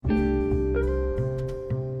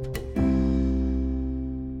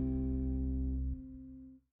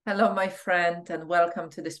Hello, my friend, and welcome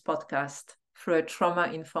to this podcast through a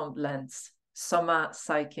trauma-informed lens, Soma,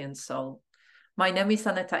 Psyche, and Soul. My name is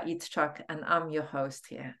Aneta Itchak, and I'm your host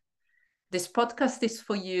here. This podcast is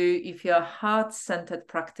for you if you're a heart-centered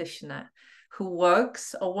practitioner who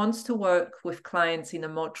works or wants to work with clients in a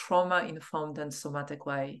more trauma-informed and somatic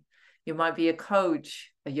way. You might be a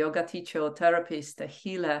coach, a yoga teacher or therapist, a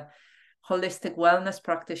healer, holistic wellness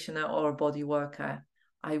practitioner, or a body worker.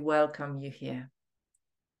 I welcome you here.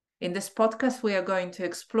 In this podcast, we are going to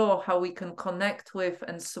explore how we can connect with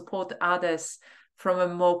and support others from a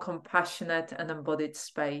more compassionate and embodied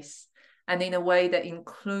space, and in a way that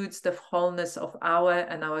includes the wholeness of our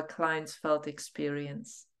and our clients' felt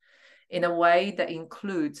experience, in a way that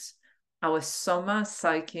includes our soma,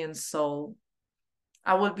 psyche, and soul.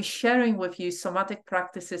 I will be sharing with you somatic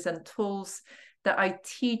practices and tools that I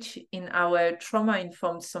teach in our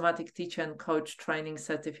trauma-informed somatic teacher and coach training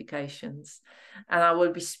certifications. And I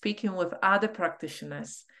will be speaking with other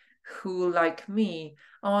practitioners who, like me,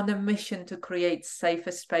 are on a mission to create safer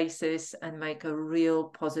spaces and make a real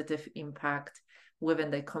positive impact within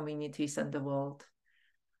their communities and the world.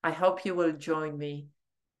 I hope you will join me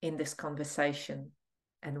in this conversation,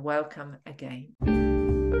 and welcome again.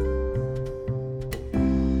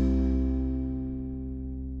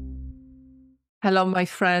 Hello, my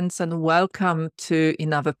friends, and welcome to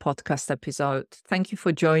another podcast episode. Thank you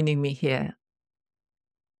for joining me here.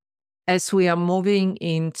 As we are moving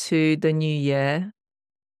into the new year,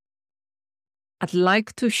 I'd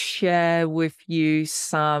like to share with you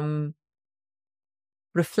some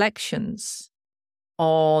reflections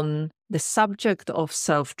on the subject of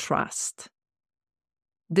self-trust.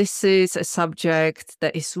 This is a subject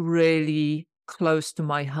that is really close to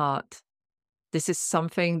my heart. This is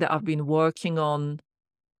something that I've been working on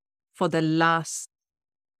for the last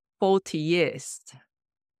 40 years,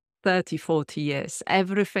 30, 40 years.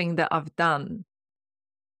 Everything that I've done,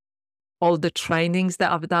 all the trainings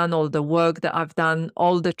that I've done, all the work that I've done,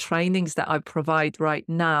 all the trainings that I provide right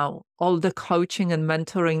now, all the coaching and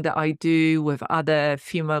mentoring that I do with other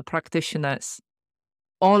female practitioners,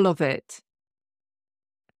 all of it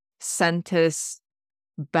centers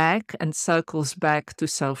back and circles back to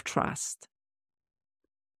self-trust.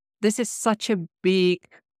 This is such a big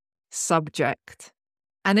subject,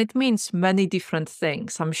 and it means many different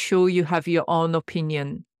things. I'm sure you have your own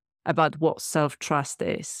opinion about what self-trust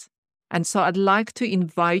is. And so I'd like to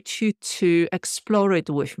invite you to explore it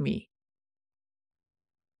with me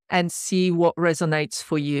and see what resonates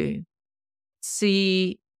for you.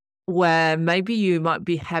 See where maybe you might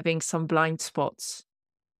be having some blind spots,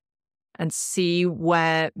 and see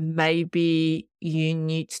where maybe you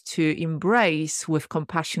need to embrace with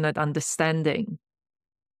compassionate understanding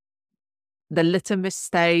the little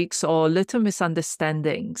mistakes or little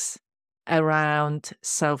misunderstandings around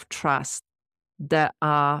self-trust that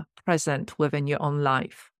are present within your own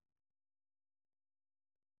life.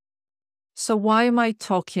 So why am I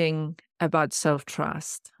talking about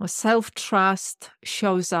self-trust? Well, self-trust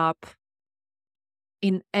shows up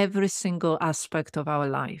in every single aspect of our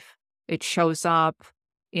life. It shows up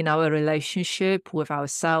in our relationship with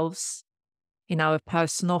ourselves, in our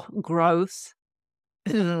personal growth,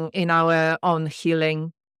 in our own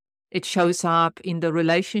healing. It shows up in the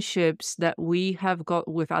relationships that we have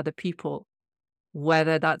got with other people,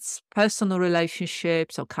 whether that's personal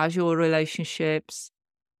relationships or casual relationships,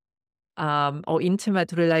 or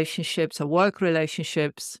intimate relationships or work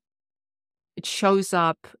relationships. It shows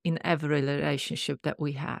up in every relationship that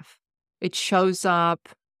we have. It shows up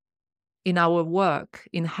in our work,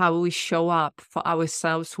 in how we show up for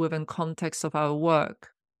ourselves within context of our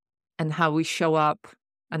work, and how we show up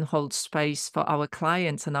and hold space for our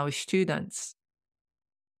clients and our students.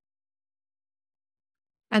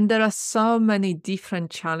 And there are so many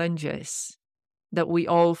different challenges that we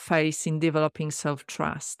all face in developing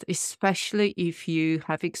self-trust, especially if you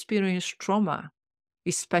have experienced trauma,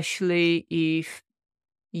 especially if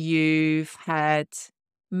you've had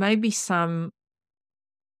maybe some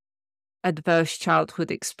adverse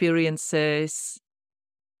childhood experiences,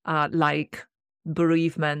 like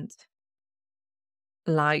bereavement,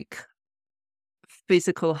 like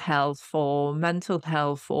physical health or mental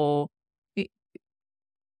health or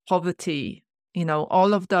poverty,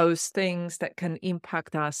 all of those things that can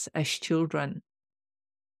impact us as children.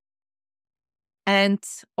 And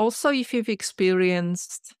also if you've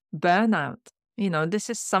experienced burnout,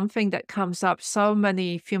 this is something that comes up. So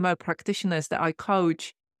many female practitioners that I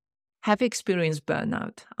coach have experienced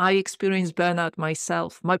burnout. I experienced burnout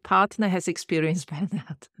myself. My partner has experienced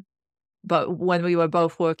burnout. But when we were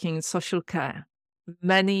both working in social care,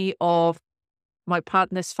 many of my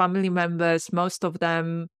partner's family members, most of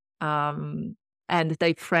them and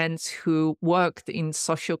their friends who worked in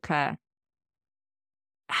social care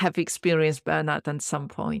have experienced burnout at some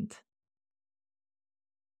point.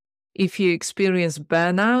 If you experience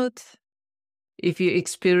burnout, if you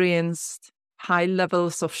experienced high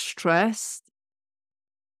levels of stress,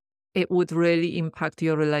 it would really impact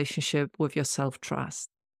your relationship with your self-trust,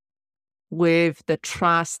 with the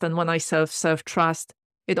trust. And when I say self-trust,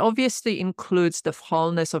 it obviously includes the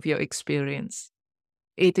wholeness of your experience.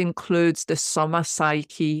 It includes the soma,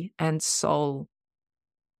 psyche, and soul.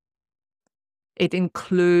 It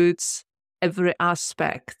includes every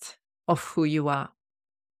aspect of who you are.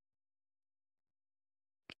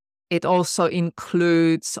 It also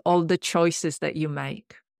includes all the choices that you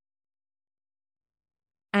make.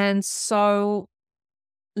 And so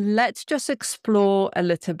let's just explore a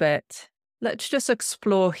little bit. Let's just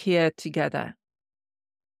explore here together.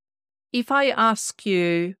 If I ask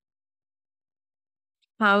you,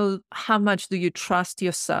 how much do you trust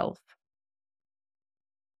yourself?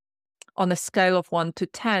 On a scale of 1 to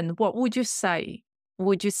 10, what would you say?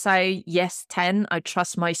 Would you say, yes, 10, I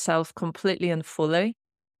trust myself completely and fully?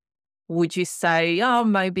 Would you say, oh,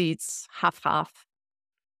 maybe it's half-half?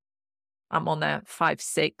 I'm on a 5,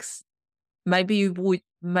 6. Maybe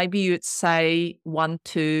you'd say 1,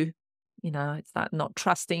 2, it's that not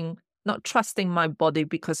trusting my body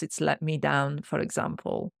because it's let me down, for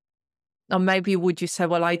example. Or maybe would you say,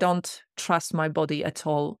 well, I don't trust my body at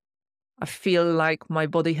all. I feel like my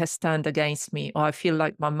body has turned against me, or I feel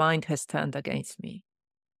like my mind has turned against me.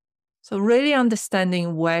 So really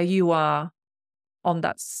understanding where you are on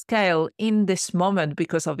that scale in this moment,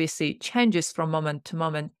 because obviously it changes from moment to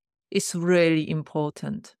moment, is really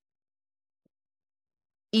important.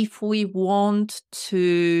 If we want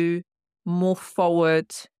to move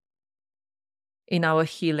forward in our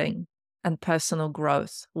healing and personal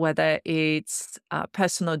growth, whether it's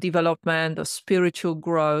personal development or spiritual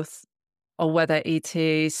growth, or whether it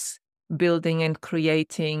is building and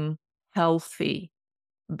creating healthy,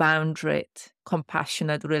 boundaried,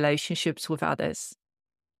 compassionate relationships with others,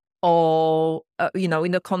 or,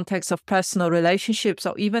 in the context of personal relationships,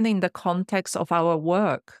 or even in the context of our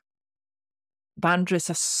work. Boundaries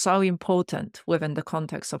are so important within the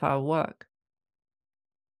context of our work.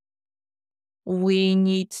 We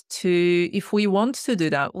need to, if we want to do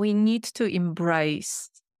that, we need to embrace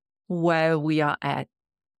where we are at.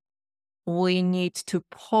 We need to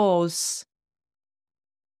pause,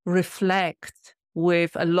 reflect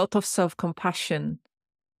with a lot of self-compassion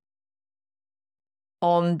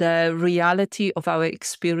on the reality of our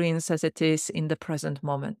experience as it is in the present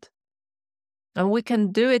moment. And we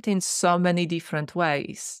can do it in so many different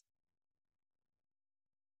ways.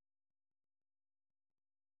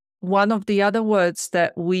 One of the other words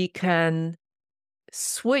that we can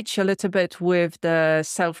switch a little bit with the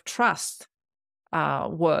self-trust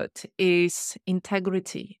word is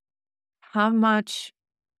integrity. How much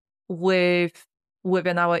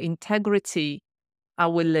within our integrity are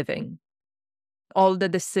we living? All the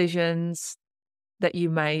decisions that you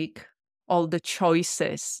make, all the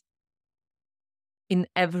choices in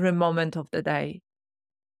every moment of the day.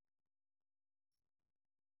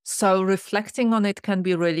 So reflecting on it can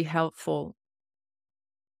be really helpful.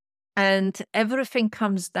 And everything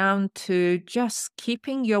comes down to just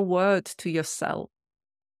keeping your word to yourself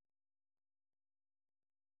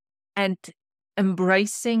and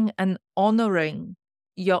embracing and honoring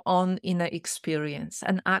your own inner experience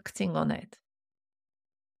and acting on it.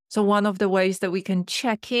 So one of the ways that we can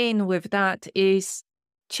check in with that is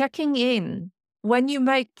checking in. When you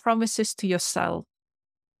make promises to yourself,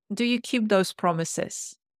 do you keep those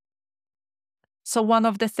promises? So one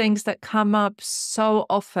of the things that come up so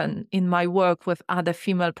often in my work with other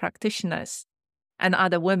female practitioners and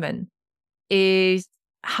other women is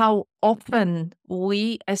how often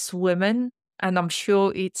we as women, and I'm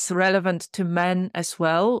sure it's relevant to men as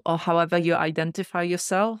well, or however you identify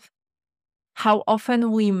yourself, how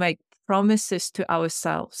often we make promises to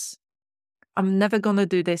ourselves. I'm never going to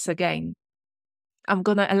do this again. I'm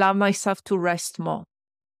going to allow myself to rest more.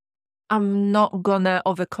 I'm not going to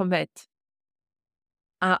overcommit.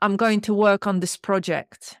 I'm going to work on this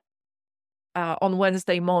project on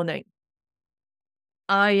Wednesday morning.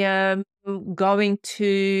 I am going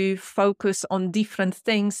to focus on different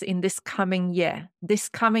things in this coming year. This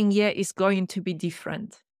coming year is going to be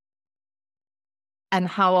different. And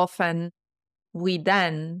how often we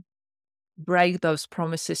then break those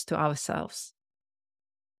promises to ourselves.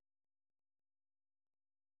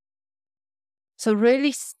 So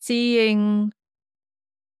really seeing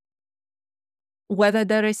whether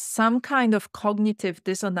there is some kind of cognitive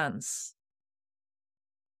dissonance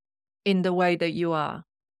in the way that you are.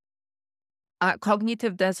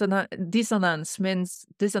 Cognitive dissonance means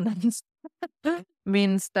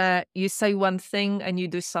means that you say one thing and you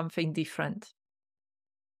do something different.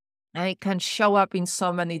 And it can show up in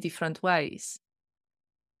so many different ways.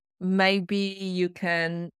 Maybe you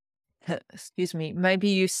can, maybe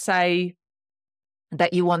you say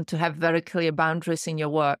that you want to have very clear boundaries in your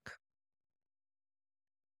work,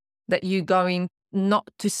 that you're going not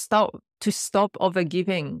to stop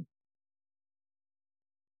overgiving,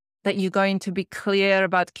 that you're going to be clear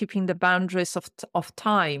about keeping the boundaries of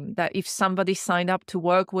time, that if somebody signed up to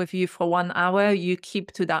work with you for 1 hour, you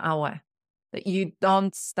keep to that hour, that you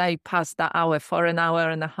don't stay past that hour for an hour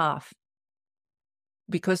and a half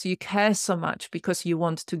because you care so much, because you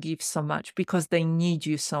want to give so much, because they need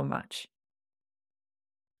you so much.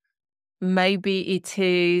 Maybe it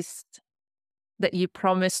is that you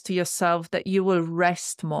promise to yourself that you will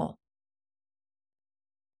rest more,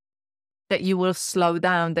 that you will slow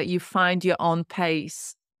down, that you find your own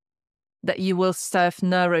pace, that you will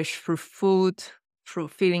self-nourish through food, through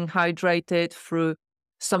feeling hydrated, through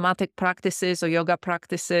somatic practices or yoga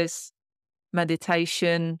practices,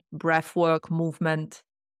 meditation, breath work, movement,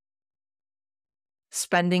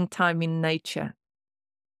 spending time in nature.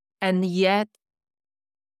 And yet,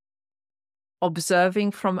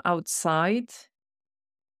 observing from outside,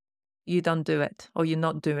 you don't do it, or you're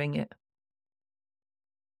not doing it.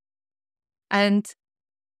 And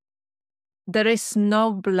there is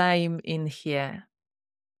no blame in here.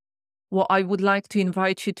 What I would like to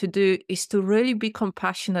invite you to do is to really be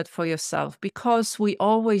compassionate for yourself, because we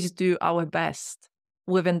always do our best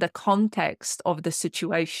within the context of the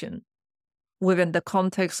situation, within the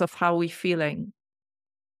context of how we're feeling.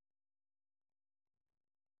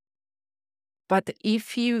 But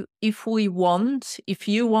if you want,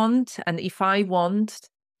 and if I want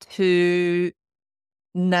to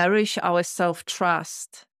nourish our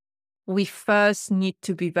self-trust, we first need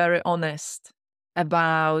to be very honest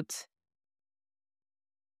about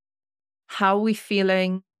how we're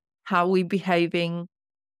feeling, how we're behaving,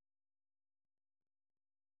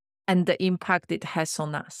 and the impact it has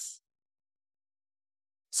on us.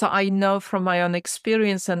 So I know from my own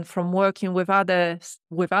experience and from working with others,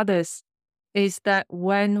 is that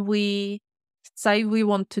when we say we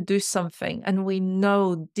want to do something and we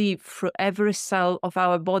know deep through every cell of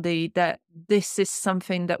our body that this is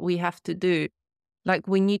something that we have to do, like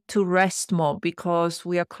we need to rest more because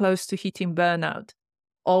we are close to hitting burnout,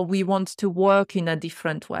 or we want to work in a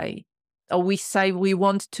different way, or we say we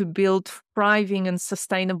want to build thriving and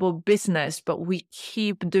sustainable business, but we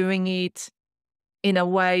keep doing it in a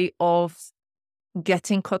way of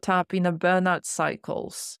getting caught up in a burnout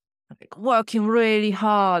cycles, like working really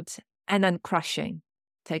hard and then crashing,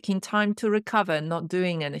 taking time to recover, not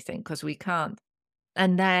doing anything because we can't,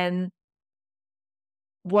 and then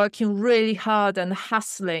working really hard and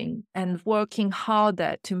hustling and working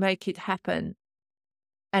harder to make it happen,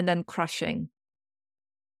 and then crashing,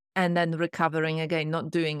 and then recovering again, not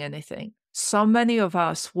doing anything. So many of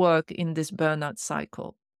us work in this burnout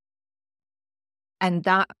cycle. And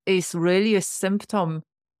that is really a symptom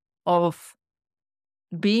of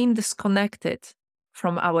being disconnected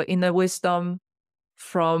from our inner wisdom,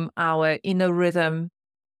 from our inner rhythm,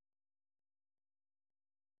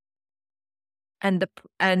 and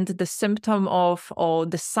the symptom of, or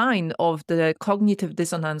the sign of, the cognitive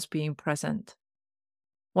dissonance being present.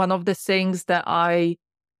 One of the things that I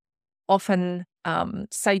often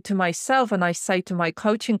say to myself and I say to my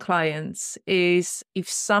coaching clients is, if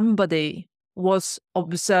somebody was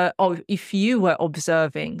or if you were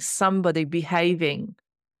observing somebody behaving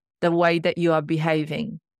the way that you are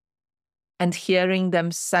behaving and hearing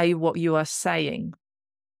them say what you are saying,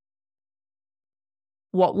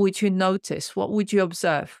 what would you notice? What would you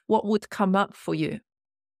observe? What would come up for you?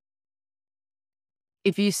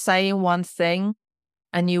 If you're saying one thing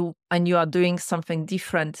and you are doing something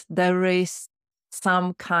different, there is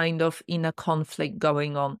some kind of inner conflict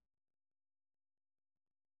going on.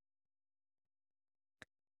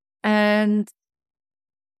 And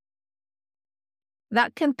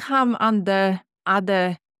that can come under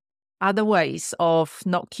other ways of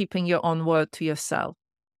not keeping your own word to yourself.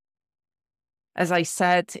 As I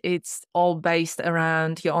said, it's all based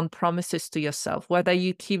around your own promises to yourself, whether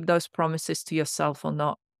you keep those promises to yourself or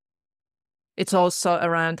not. It's also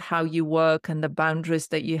around how you work and the boundaries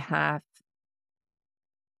that you have,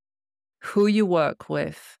 who you work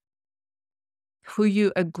with, who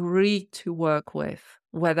you agree to work with,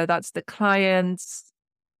 whether that's the clients,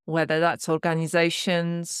 whether that's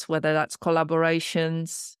organizations, whether that's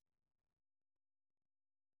collaborations,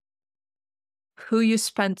 who you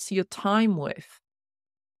spend your time with.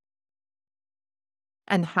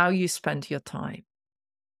 and how you spend your time.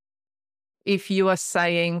 If you are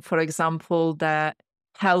saying, for example, that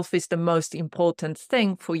health is the most important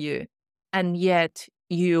thing for you, and yet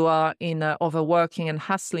you are in an overworking and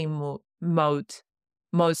hustling mode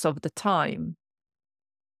most of the time,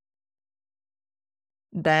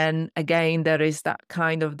 then again, there is that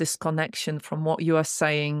kind of disconnection from what you are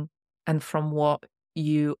saying and from what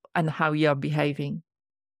you and how you are behaving.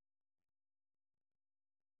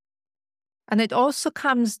 And it also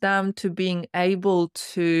comes down to being able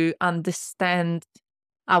to understand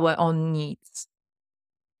our own needs,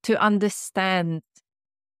 to understand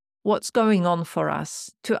what's going on for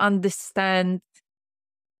us, to understand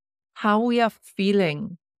how we are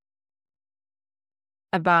feeling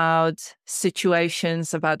about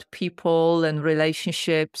situations, about people and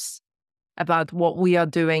relationships, about what we are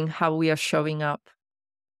doing, how we are showing up.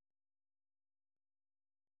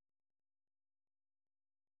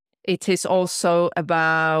 It is also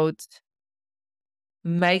about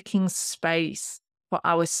making space for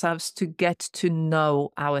ourselves to get to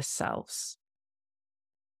know ourselves.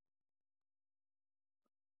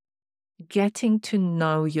 Getting to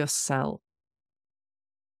know yourself.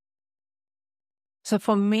 So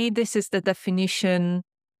for me, this is the definition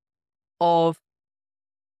of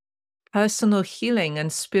personal healing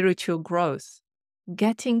and spiritual growth.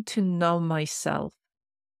 Getting to know myself.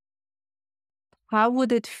 How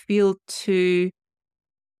would it feel to,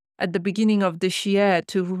 at the beginning of this year,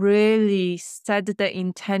 to really set the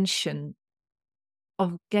intention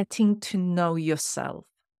of getting to know yourself?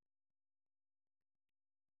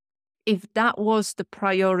 If that was the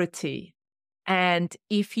priority, and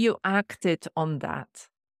if you acted on that,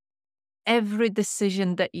 every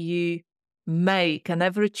decision that you make and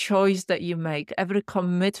every choice that you make, every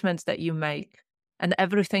commitment that you make, and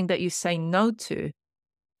everything that you say no to,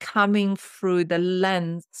 coming through the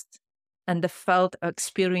lens and the felt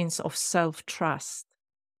experience of self-trust.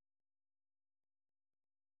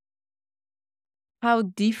 How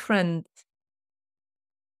different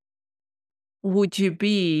would you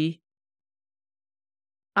be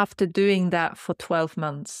after doing that for 12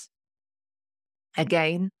 months?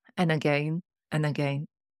 Again and again and again.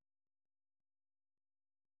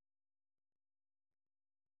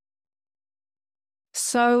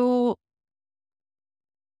 So,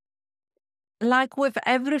 like with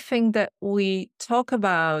everything that we talk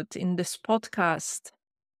about in this podcast,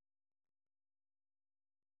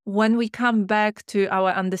 when we come back to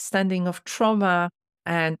our understanding of trauma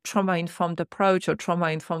and trauma-informed approach or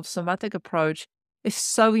trauma-informed somatic approach, it's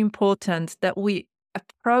so important that we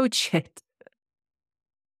approach it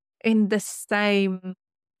in the same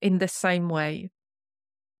way.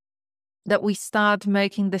 That we start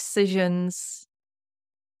making decisions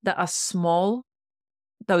that are small,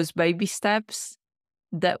 those baby steps,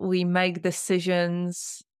 that we make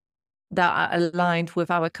decisions that are aligned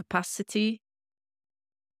with our capacity,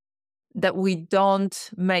 that we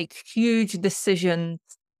don't make huge decisions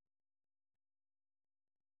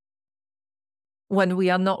when we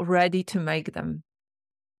are not ready to make them.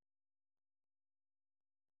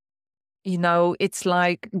 You know, it's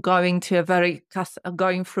like going through very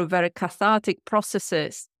cathartic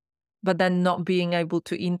processes, but then not being able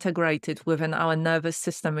to integrate it within our nervous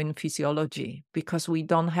system and physiology because we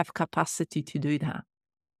don't have capacity to do that.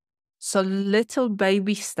 So little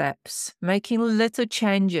baby steps, making little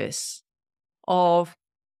changes in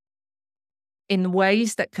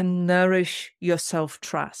ways that can nourish your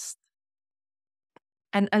self-trust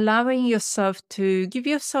and allowing yourself to give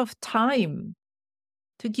yourself time,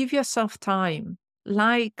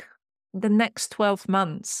 like the next 12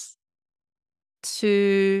 months,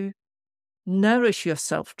 to nourish your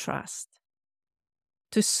self-trust,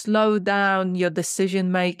 to slow down your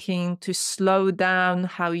decision-making, to slow down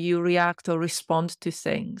how you react or respond to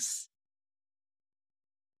things.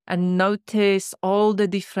 And notice all the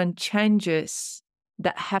different changes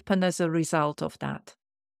that happen as a result of that.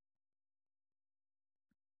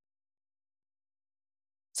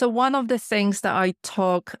 So one of the things that I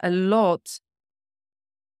talk a lot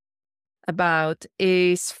about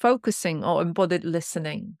is focusing or embodied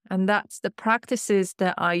listening. And that's the practices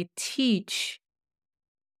that I teach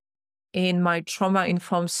in my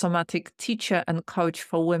trauma-informed somatic teacher and coach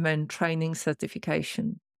for women training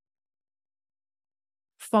certification.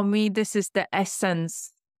 For me, this is the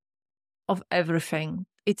essence of everything.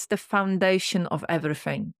 It's the foundation of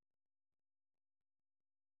everything.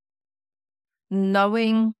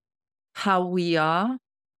 Knowing how we are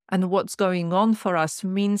and what's going on for us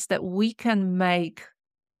means that we can make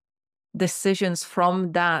decisions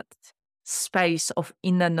from that space of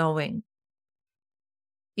inner knowing.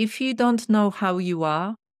 If you don't know how you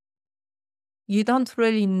are, you don't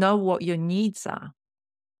really know what your needs are.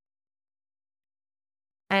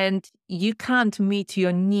 And you can't meet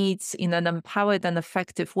your needs in an empowered and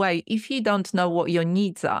effective way if you don't know what your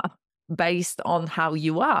needs are based on how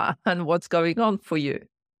you are and what's going on for you.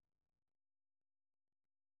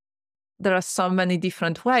 There are so many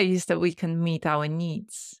different ways that we can meet our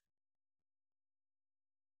needs.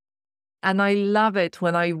 And I love it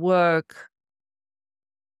when I work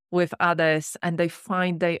with others and they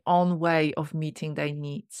find their own way of meeting their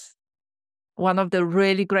needs. One of the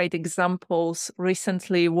really great examples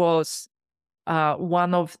recently was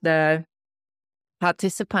one of the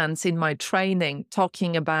participants in my training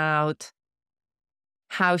talking about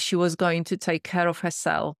how she was going to take care of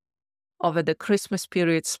herself over the Christmas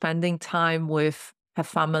period, spending time with her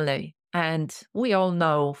family. And we all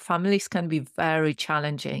know families can be very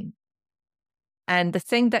challenging. And the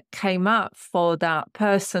thing that came up for that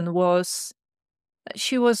person was that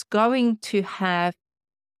she was going to have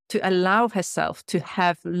to allow herself to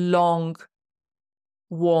have long,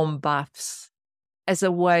 warm baths as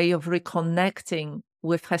a way of reconnecting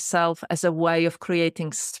with herself, as a way of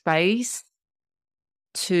creating space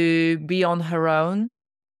to be on her own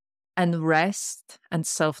and rest and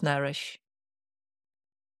self-nourish.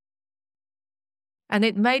 And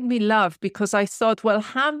it made me laugh because I thought, well,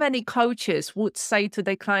 how many coaches would say to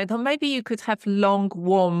their client, oh, maybe you could have long,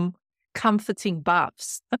 warm, comforting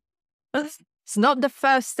baths? It's not the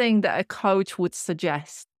first thing that a coach would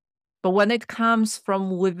suggest. But when it comes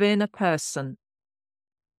from within a person,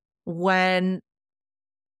 when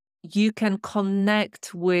you can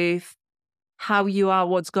connect with how you are,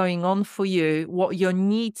 what's going on for you, what your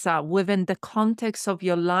needs are within the context of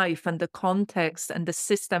your life and the context and the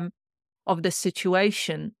system of the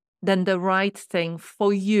situation, then the right thing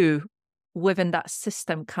for you within that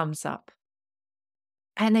system comes up.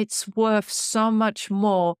 And it's worth so much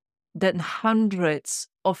more than hundreds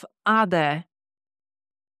of other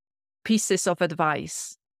pieces of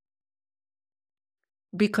advice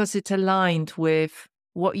because it's aligned with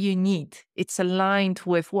what you need. It's aligned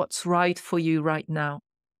with what's right for you right now.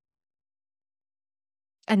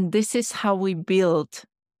 And this is how we build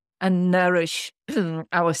and nourish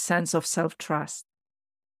our sense of self-trust.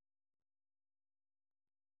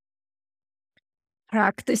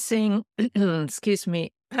 Practicing, excuse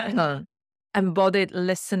me, embodied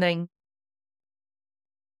listening,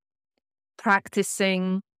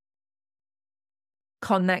 practicing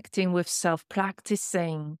connecting with self,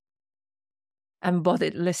 practicing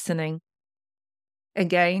embodied listening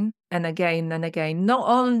again and again and again, not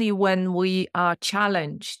only when we are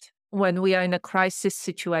challenged, when we are in a crisis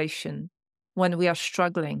situation, when we are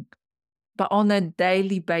struggling, but on a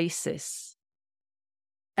daily basis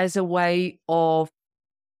as a way of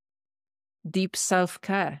deep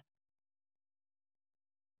self-care,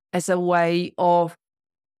 as a way of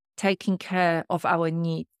taking care of our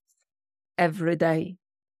needs every day.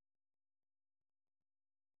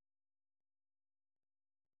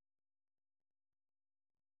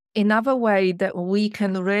 Another way that we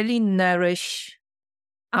can really nourish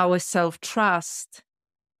our self-trust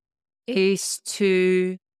is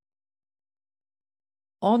to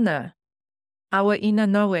honor our inner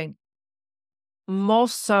knowing, more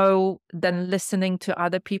so than listening to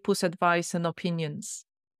other people's advice and opinions.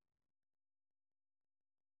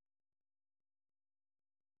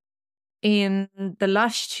 In the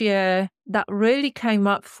last year, that really came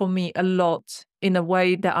up for me a lot in a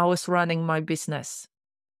way that I was running my business.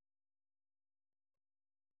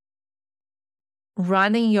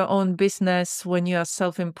 Running your own business when you are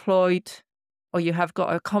self-employed or you have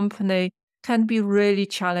got a company can be really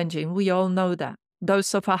challenging. We all know that.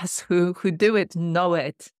 Those of us who do it know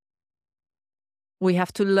it. We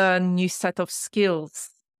have to learn new set of skills.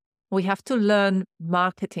 We have to learn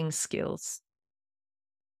marketing skills.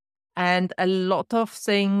 And a lot of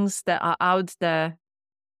things that are out there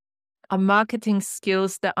are marketing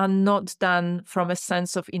skills that are not done from a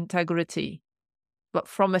sense of integrity, but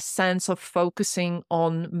from a sense of focusing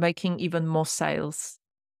on making even more sales.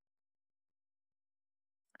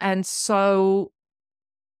 And so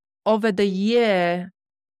over the year,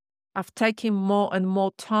 I've taken more and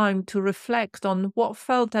more time to reflect on what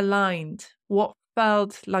felt aligned, what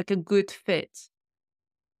felt like a good fit.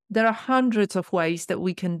 There are hundreds of ways that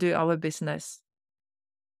we can do our business.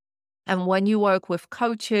 And when you work with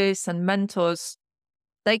coaches and mentors,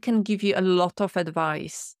 they can give you a lot of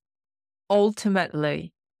advice.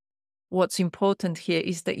 Ultimately, what's important here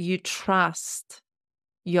is that you trust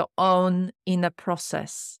your own inner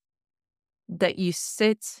process, that you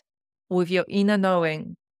sit with your inner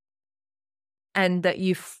knowing, and that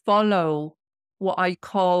you follow what I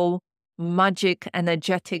call magic,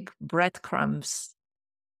 energetic breadcrumbs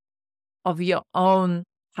of your own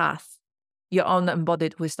path, your own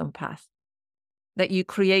embodied wisdom path. That you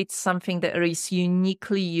create something that is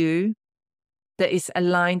uniquely you, that is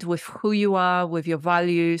aligned with who you are, with your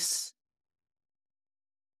values,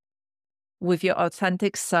 with your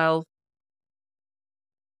authentic self,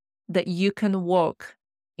 that you can walk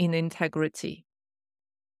in integrity.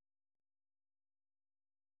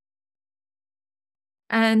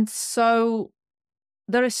 And so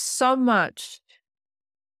there is so much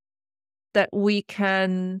that we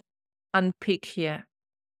can unpick here.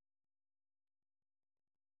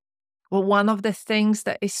 Well, one of the things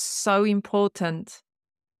that is so important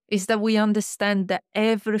is that we understand that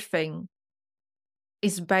everything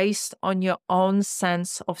is based on your own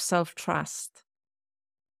sense of self-trust.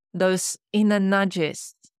 Those inner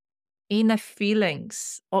nudges, inner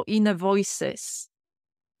feelings, or inner voices,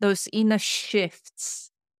 those inner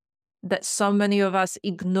shifts that so many of us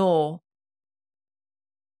ignore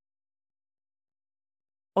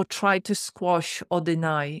or try to squash or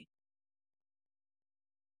deny.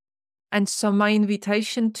 And so my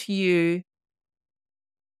invitation to you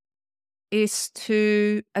is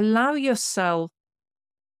to allow yourself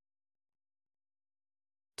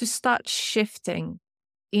to start shifting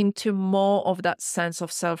into more of that sense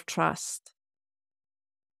of self-trust,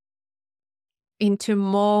 into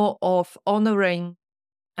more of honoring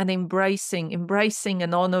and embracing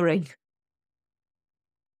and honoring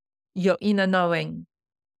your inner knowing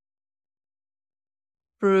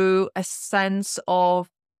through a sense of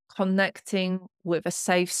connecting with a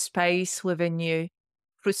safe space within you,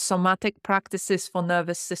 through somatic practices for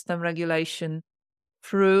nervous system regulation,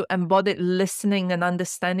 through embodied listening and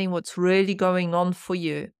understanding what's really going on for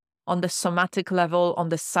you on the somatic level, on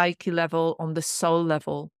the psyche level, on the soul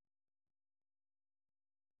level,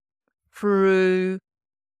 through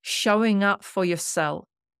showing up for yourself,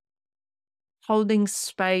 holding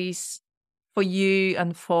space for you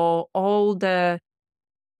and for all the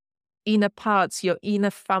inner parts, your inner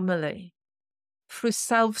family, through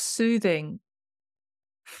self-soothing,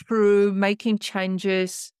 through making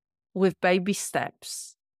changes with baby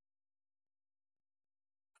steps,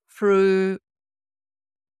 through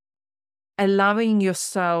allowing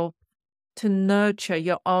yourself to nurture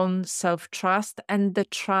your own self-trust and the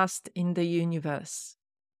trust in the universe.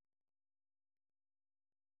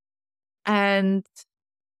 And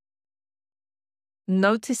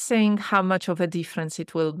noticing how much of a difference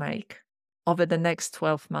it will make over the next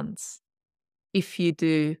 12 months if you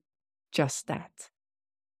do just that.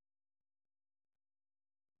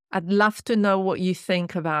 I'd love to know what you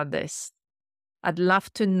think about this. I'd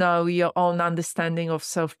love to know your own understanding of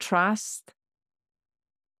self-trust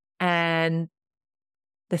and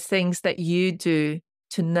the things that you do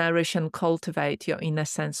to nourish and cultivate your inner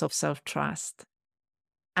sense of self-trust.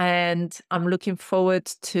 And I'm looking forward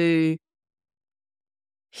to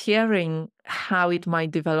hearing how it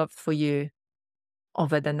might develop for you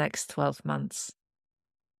over the next 12 months.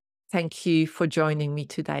 Thank you for joining me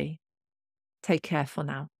today. Take care for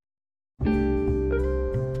now.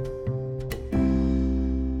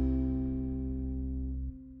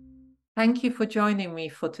 Thank you for joining me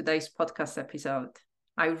for today's podcast episode.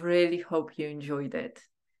 I really hope you enjoyed it.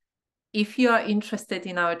 If you are interested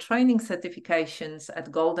in our training certifications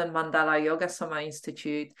at Golden Mandala Yoga Soma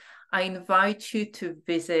Institute, I invite you to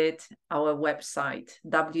visit our website,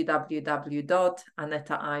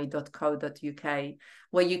 www.anetai.co.uk,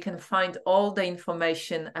 where you can find all the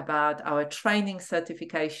information about our training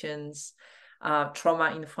certifications,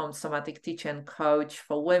 trauma-informed somatic teacher and coach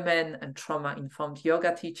for women and trauma-informed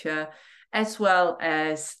yoga teacher, as well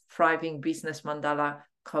as Thriving Business Mandala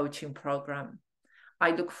coaching program.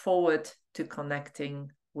 I look forward to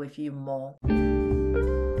connecting with you more.